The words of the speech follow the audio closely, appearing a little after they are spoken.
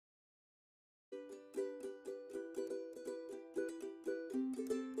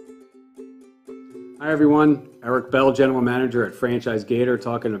Hi everyone, Eric Bell, General Manager at Franchise Gator,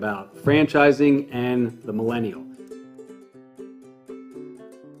 talking about franchising and the millennial.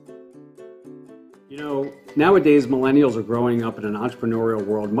 You know, nowadays millennials are growing up in an entrepreneurial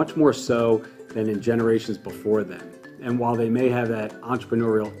world much more so than in generations before them. And while they may have that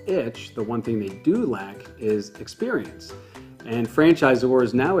entrepreneurial itch, the one thing they do lack is experience. And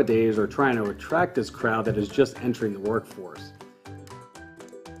franchisors nowadays are trying to attract this crowd that is just entering the workforce.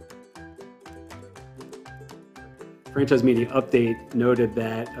 Franchise Media Update noted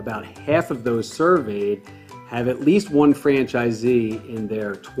that about half of those surveyed have at least one franchisee in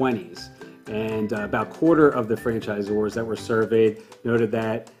their 20s. And about a quarter of the franchisors that were surveyed noted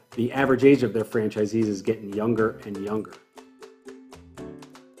that the average age of their franchisees is getting younger and younger.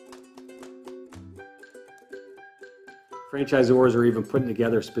 Franchisors are even putting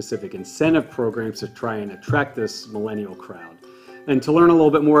together specific incentive programs to try and attract this millennial crowd. And to learn a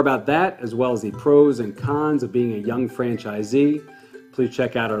little bit more about that, as well as the pros and cons of being a young franchisee, please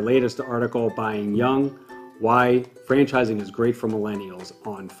check out our latest article, Buying Young, Why Franchising is Great for Millennials,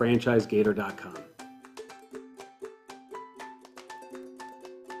 on franchisegator.com.